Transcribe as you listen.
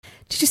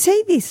Did you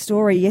see this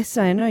story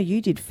yesterday? I know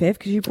you did, Fev,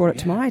 because you brought it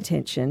to my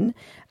attention.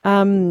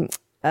 A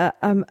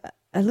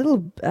little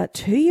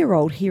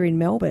 2-year-old here in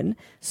Melbourne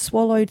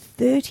swallowed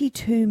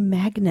 32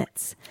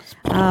 magnets,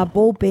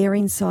 ball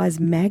bearing size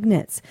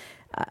magnets.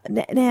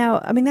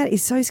 Now, I mean, that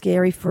is so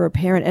scary for a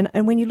parent.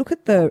 And when you look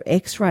at the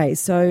x-rays,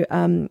 so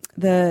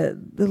the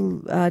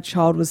little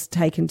child was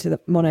taken to the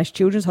Monash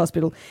Children's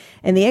Hospital,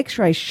 and the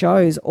x-ray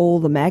shows all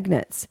the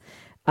magnets.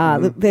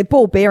 They're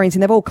ball bearings,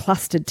 and they've all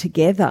clustered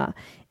together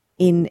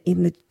in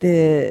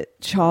the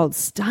child's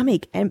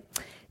stomach. And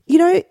you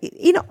know,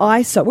 in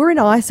ISO, we're in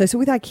ISO, so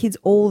with our kids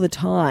all the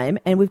time,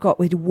 and we're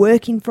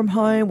working from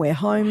home, we're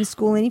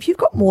homeschooling. If you've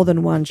got more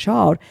than one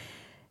child,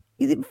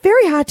 it's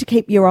very hard to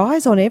keep your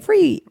eyes on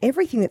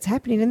everything that's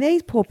happening. And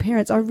these poor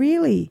parents,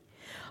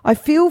 I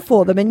feel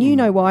for them, and you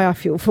know why I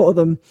feel for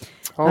them,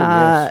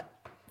 yes.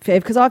 Fev,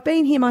 because I've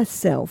been here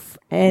myself,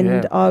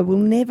 and I will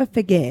never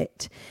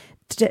forget.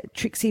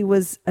 Trixie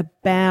was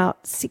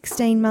about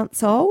 16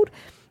 months old,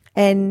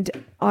 and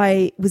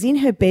I was in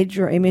her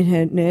bedroom, in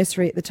her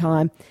nursery at the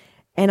time,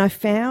 and I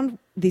found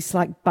this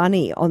like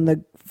bunny on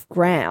the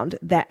ground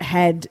that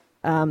had,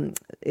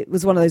 it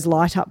was one of those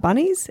light up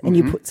bunnies, and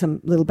you put some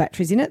little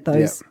batteries in it,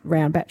 those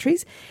round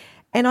batteries.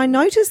 And I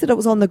noticed that it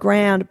was on the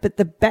ground, but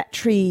the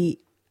battery,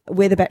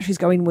 where the batteries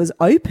go in, was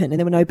open and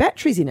there were no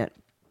batteries in it.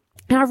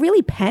 And I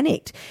really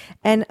panicked.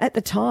 And at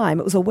the time,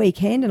 it was a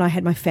weekend and I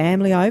had my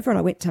family over, and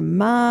I went to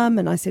Mum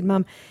and I said,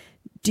 Mum,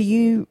 do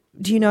you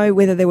know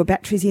whether there were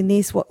batteries in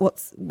this?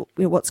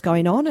 What's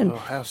going on? And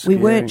we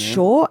weren't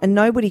sure, and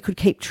nobody could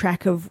keep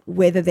track of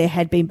whether there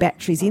had been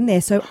batteries in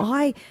there. So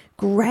I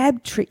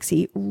grabbed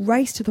Trixie,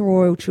 raced to the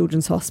Royal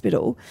Children's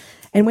Hospital,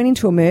 and went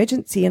into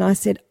emergency. And I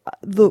said,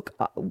 look,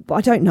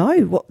 I don't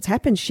know what's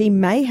happened. She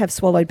may have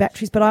swallowed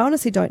batteries, but I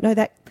honestly don't know.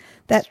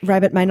 That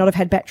rabbit may not have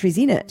had batteries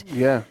in it.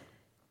 Yeah.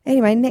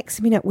 Anyway,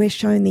 next minute we're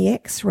shown the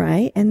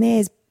x-ray, and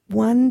there's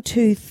 1,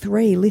 2,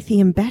 3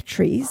 lithium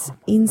batteries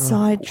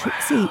inside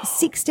Trixie,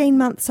 16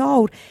 months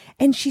old,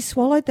 and she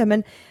swallowed them.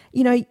 And,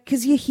 you know,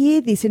 because you hear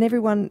this and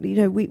everyone, you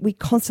know, we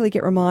constantly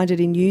get reminded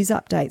in news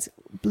updates,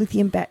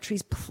 lithium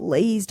batteries,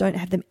 please don't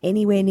have them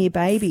anywhere near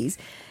babies.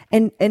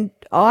 And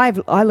I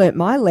learnt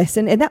my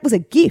lesson, and that was a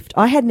gift.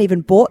 I hadn't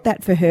even bought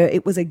that for her.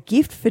 It was a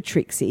gift for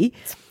Trixie.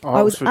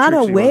 I was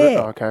unaware.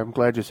 Trixie, okay, I'm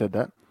glad you said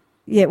that.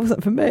 Yeah, it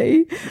wasn't for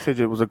me. You said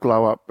it was a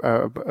glow-up.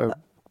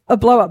 A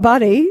blow-up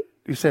bunny.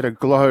 You said a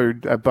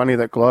bunny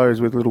that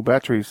glows with little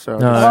batteries. So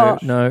No.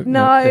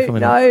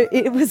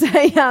 It was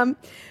a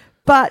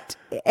But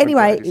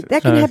anyway,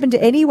 that can happen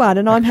to anyone,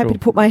 and I'm happy to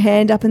put my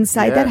hand up and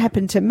say that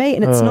happened to me.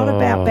 And it's not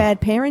about bad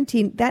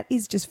parenting; that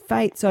is just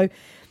fate. So,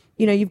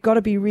 you know, you've got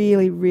to be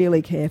really,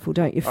 really careful,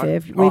 don't you,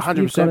 Fev?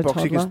 100%,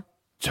 Boxy, because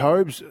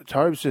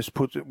Tobes just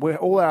puts it. Where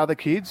all our other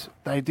kids,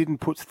 they didn't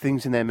put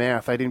things in their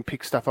mouth. They didn't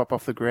pick stuff up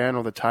off the ground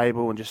or the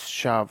table and just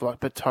shove.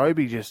 But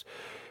Toby just.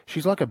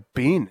 She's like a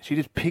bin. She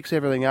just picks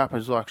everything up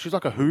and she's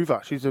like a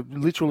Hoover. She's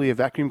literally a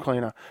vacuum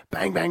cleaner.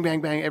 Bang, bang,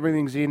 bang, bang.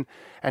 Everything's in.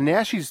 And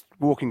now she's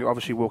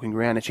obviously walking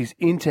around, and she's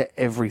into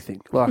everything.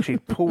 Like she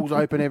pulls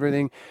open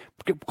everything,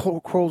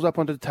 crawls up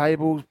onto the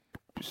table,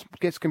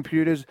 gets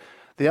computers.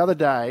 The other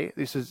day,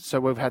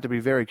 so we've had to be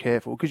very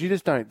careful because you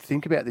just don't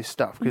think about this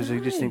stuff because you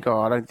just think,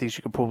 I don't think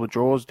she can pull the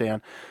drawers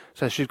down.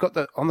 So she's got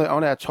on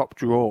our top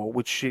drawer,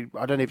 which she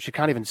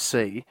can't even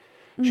see.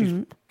 She's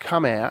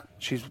come out.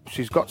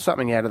 She's got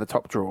something out of the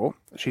top drawer.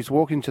 She's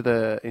walked into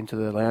the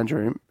lounge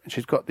room, and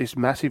she's got this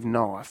massive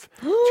knife.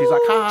 She's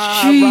like,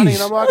 running.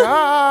 And I'm like,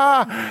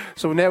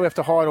 So now we have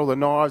to hide all the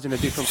knives in a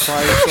different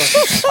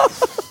place.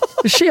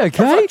 Is she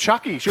okay? Like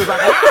Chucky. She was like,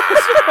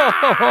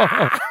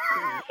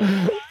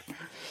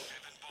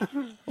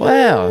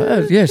 Wow.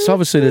 Yes,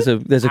 obviously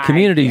there's a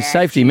community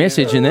safety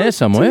message in there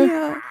somewhere.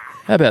 Yeah.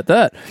 How about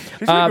that?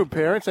 These are good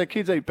parents. Their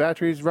kids eat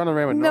batteries, run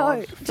around with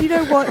knives. Do you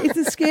know what? It's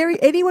a scary.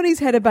 Anyone who's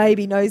had a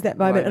baby knows that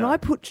moment. And I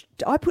put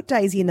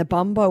Daisy in the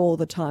bumbo all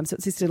the time, so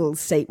it's this little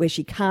seat where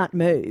she can't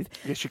move.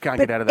 Yeah, she can't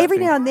get out of that. Every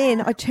now and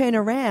then, I turn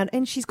around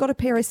and she's got a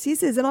pair of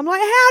scissors, and I'm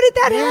like, "How did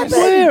that happen?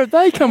 Where did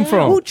they come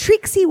from?" Well,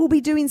 Trixie will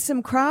be doing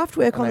some craft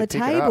work on the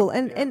table,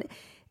 and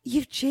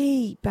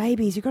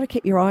babies, you've got to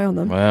keep your eye on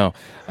them. Wow.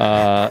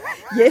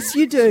 Yes,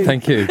 you do.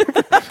 Thank you.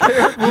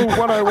 Parent Rule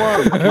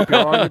 101. Keep your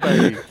eye on your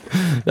baby.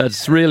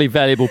 That's really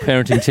valuable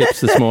parenting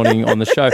tips this morning on the show.